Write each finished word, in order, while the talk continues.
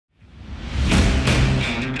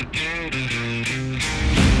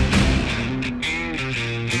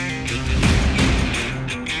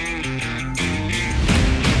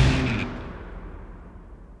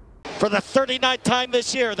the 39th time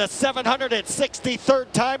this year, the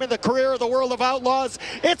 763rd time in the career of the World of Outlaws.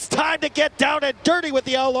 It's time to get down and dirty with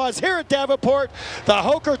the Outlaws here at Davenport. The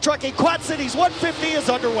Hoker Trucking Quad Cities 150 is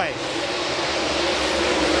underway.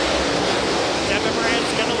 Devin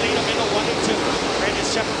Moran's going to lead them into 1 and 2. Brandon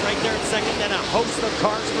Shepard right there in second, then a host of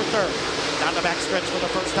cars for third. Down the back stretch for the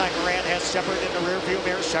first time, Moran has Shepard in the rear view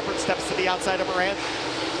mirror. Shepard steps to the outside of Moran.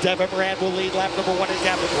 Devin Moran will lead lap number 1 in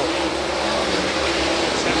Davenport.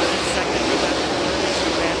 Shepard in second with that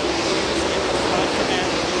Moran in front command.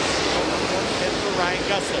 Fifth for Ryan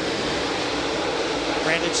Gustin.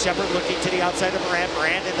 Brandon Shepard looking to the outside of Moran.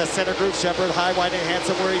 Moran in the center group. Shepard high, wide, and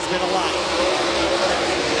handsome where he's been a lot.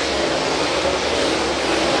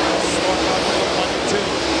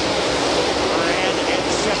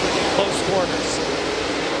 Close quarters.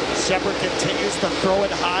 Shepard continues to throw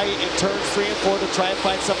it high in turns 3 and 4 to try and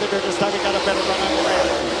find something there. This time he got a better run on Moran.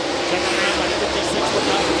 Devin Moran by 56 with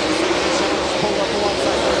Shepard's pulled up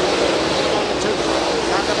alongside on the 2.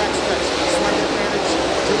 On the back stretch. Slight advantage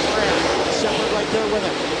to Moran. Shepard right there with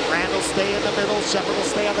him. Moran will stay in the middle. Shepard will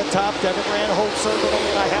stay on the top. Devin Moran holds serve with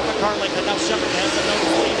only by half a car length. And now Shepard has the nose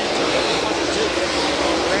lead into 1 and 2.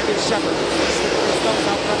 Brandon Shepard sticking his nose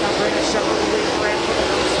out front. Now Brandon Shepard will lead Moran for the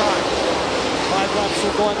first time. 5 laps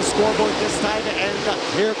will go on the scoreboard this time, and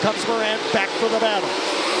here comes Moran back for the battle.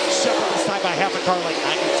 Shepard this time by half a car length,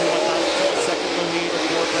 92 on second the lead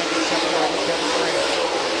for Brandon Shepard over Devin Moran.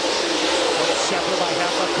 Shepard by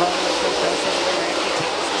half a car length for Devin Moran. He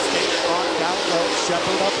takes the stage on down low.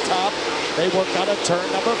 Shepard up top. They work on a turn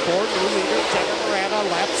number 4. New leader Devin Moran on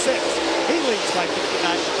lap 6. He leads by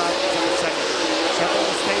 59 to second. Shepard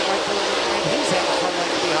will stay right for the lead. He's half a car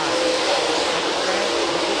length behind.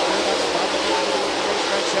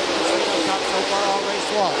 So far all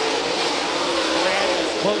race long. Moran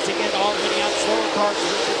is closing in already on slower cars.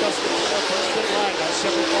 Richard Dustin to the first in line. Now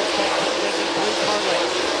Shepard falls back to the 3 car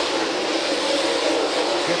length.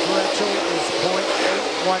 Differential is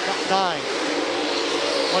 .819.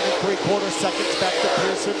 1 3/4 seconds back to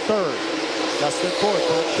Pearson third. Dustin fourth,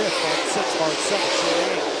 Bird fifth, Mark 6, Mark 7,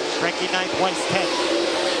 Shane 8. Frankie 9th, Weiss 10th.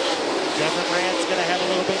 Devin Moran's going to have a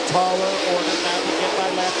little bit taller order now to get by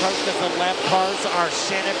lap cars because the lap cars are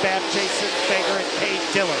Shannon Babb, Jason Fager, and Cade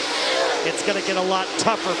Dillard. It's going to get a lot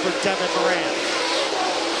tougher for Devin Moran.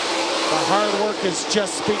 The hard work is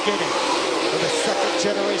just beginning for the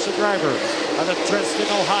second-generation driver out of Dresden,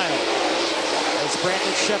 Ohio, as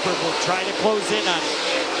Brandon Shepard will try to close in on it.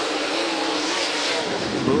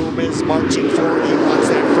 Boom is marching forward. He wants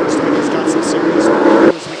that first one. He's got some serious work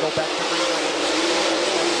to do as we go back to green.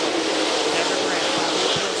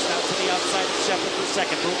 Shepard for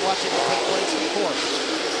second. Boom watching the take place before.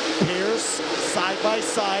 Pierce side by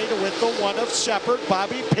side with the one of Shepard.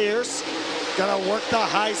 Bobby Pierce gonna work the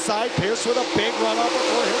high side. Pierce with a big run up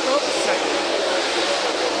before here goes second.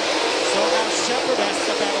 So now Shepard has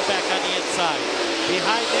to battle back on the inside.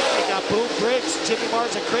 Behind them they got Boom Briggs, Jimmy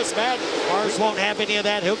Mars, and Chris Madden. Mars won't have any of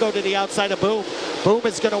that. He'll go to the outside of Boom. Boom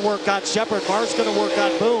is gonna work on Shepard. Mars gonna work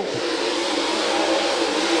on Boom.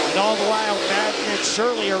 And all the while Madden and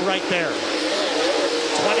Shirley are right there.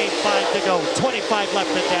 25 to go, 25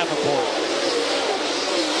 left at Davenport.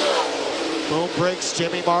 Boom Briggs,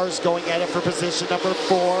 Jimmy Mars going at it for position number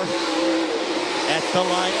 4. At the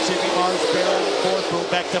line, Jimmy Mars barreling 4th, Boom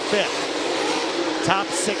back to 5th. Top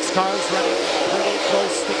 6 cars running pretty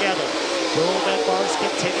close together. Boom and Mars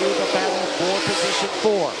continue the battle for position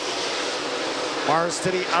 4. Mars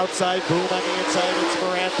to the outside, Boom on the inside. It's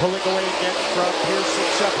Moran pulling away again from Pierce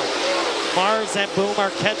and Shepard. Mars and Boom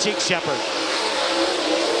are catching Shepard.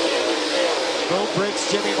 Boom Briggs,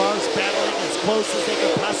 Jimmy Mars battling as close as they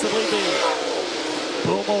could possibly be.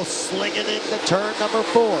 Boom will sling it into turn number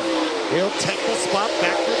 4. He'll take the spot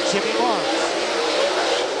back to Jimmy Mars.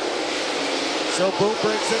 So Boom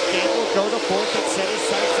Briggs again will go to 4th and set his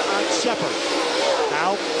sights on Shepard.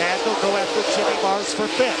 Now Madden will go after Jimmy Mars for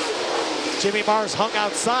 5th. Jimmy Mars hung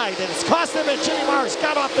outside and it's cost him, and Jimmy Mars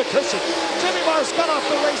got off the cushion. Jimmy Mars got off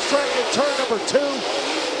the racetrack in turn number 2.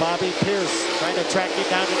 Bobby Pierce trying to track him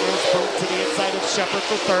down, and there's Boom to the inside of Shepard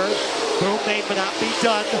for 3rd. Boom may not be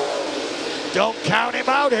done. Don't count him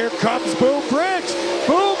out. Here comes Boom Briggs.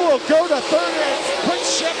 Boom will go to 3rd and put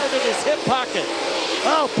Shepard in his hip pocket.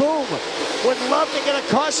 Oh, Boom would love to get a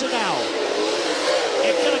caution now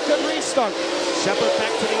and get a good restart. Shepard back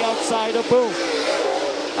to the outside of Boom.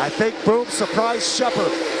 I think Boom surprised Shepard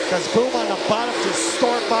because Boom on the bottom just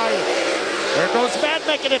stormed by him. There goes Madden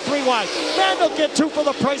making it 3 wide. Madden will get 2 for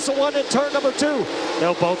the price of 1 in turn number 2.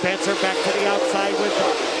 They'll both answer back to the outside with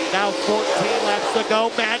Now 14 laps to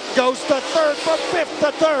go. Madden goes to third from fifth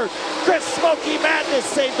to third. Chris Smoky Madness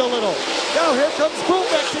saved a little. Now here comes Boom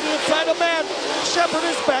back to the inside of Madden. Shepard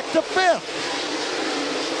is back to fifth.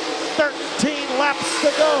 13 laps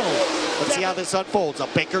to go. Let's see how this unfolds. A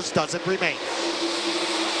Baker's doesn't remain.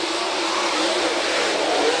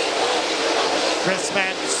 Chris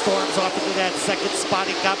Madden storms off into that second spot.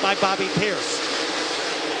 He got by Bobby Pierce.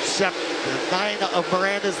 9 of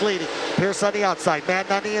Moran is leading. Pierce on the outside,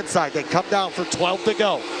 Madden on the inside. They come down for 12 to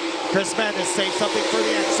go. Chris Madden has saved something for the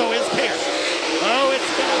end. So is Pierce. Oh, it's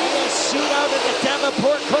going to be a shootout in the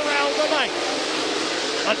Davenport Corral tonight.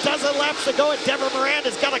 A dozen laps to go, and Devin Moran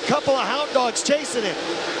has got a couple of hound dogs chasing him.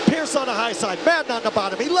 Pierce on the high side, Madden on the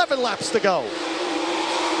bottom. 11 laps to go.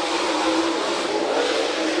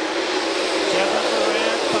 Devin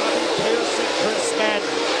Moran, Bobby Pierce, and Chris Madden.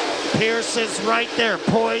 Pierce is right there,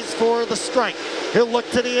 poised for the strike. He'll look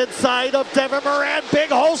to the inside of Devin Moran. Big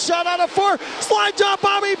hole shot out of 4. Slide job,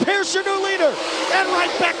 Bobby Pierce, your new leader. And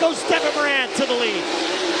right back goes Devin Moran to the lead.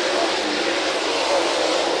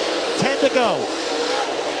 10 to go.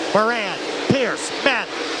 Moran, Pierce,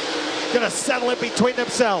 Madden. Gonna settle it between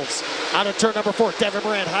themselves. Out of turn number 4, Devin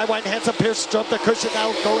Moran. High, wide, and handsome. Pierce jumped the cushion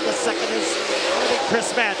now. Going to second is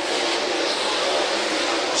Chris Madden.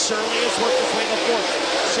 Shirley is working between the 4th.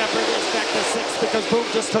 Shepard is back to 6th because Boom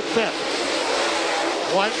just took 5th.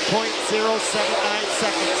 1.079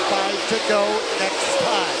 seconds, 5 to go next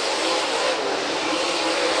time.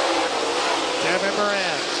 Devin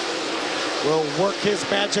Moran will work his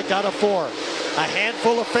magic out of 4. A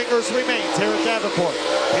handful of fingers remains here at Davenport.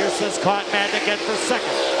 Pierce has caught Madden again for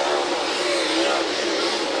 2nd.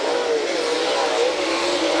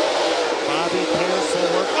 Bobby Pierce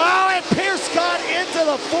will work. Oh, and Pierce got into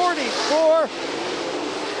the 44.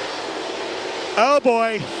 Oh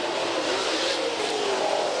boy.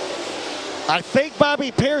 I think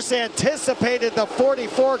Bobby Pierce anticipated the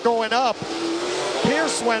 44 going up.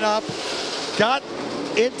 Pierce went up, got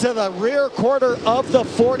into the rear quarter of the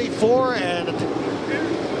 44, and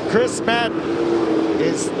Chris Madden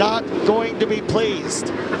is not going to be pleased.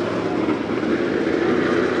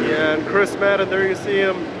 Yeah, and Chris Madden, there you see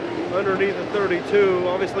him underneath the 32,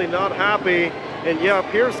 obviously not happy. And yeah,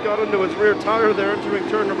 Pierce got into his rear tire there entering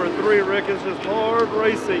turn number 3. Rick, is just hard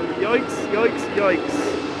racing. Yikes, yikes,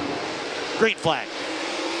 yikes. Green flag.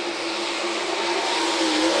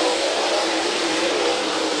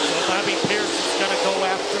 So Bobby Pierce is going to go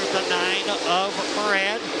after the 9 of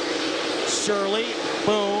Moran. Shirley,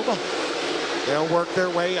 Boom. They'll work their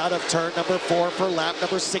way out of turn number 4 for lap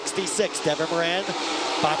number 66. Devin Moran,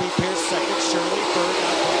 Bobby Pierce 2nd, Shirley 3rd.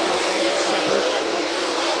 Shepard.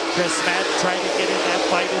 Chris Madden trying to get in that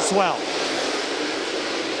fight as well.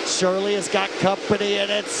 Shirley has got company, and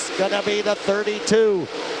it's going to be the 32.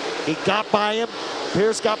 He got by him.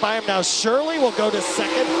 Pierce got by him. Now Shirley will go to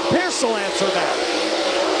 2nd. Pierce will answer that.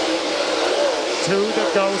 2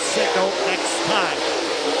 to go signal next time.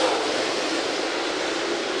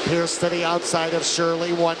 Pierce to the outside of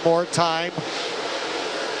Shirley one more time.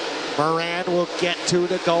 Moran will get 2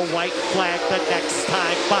 to go. White flag the next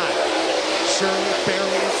time by. Shirley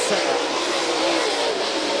barely in 2nd.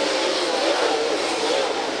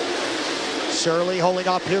 Shirley holding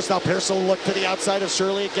off Pierce. Now Pierce will look to the outside of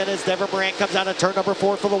Shirley again as Devin Moran comes out of turn number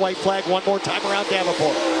 4 for the white flag. One more time around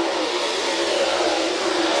Davenport.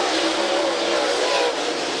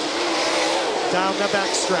 Down the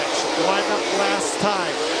backstretch. One last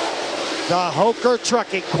time. The Hoker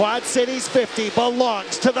Trucking Quad Cities 50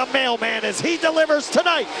 belongs to the mailman as he delivers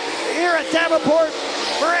tonight here at Davenport.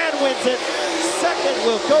 Moran wins it. 2nd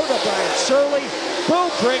will go to Brian Shirley.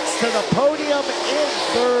 Boom breaks to the podium in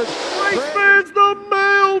 3rd. Raceman's the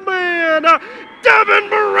mailman, Devin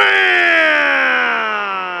Moran!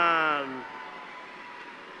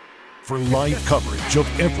 For live coverage of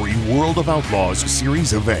every World of Outlaws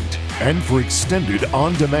series event and for extended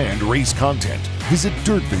on-demand race content, visit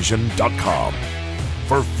dirtvision.com.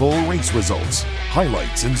 For full race results,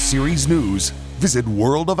 highlights, and series news, visit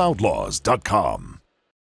worldofoutlaws.com.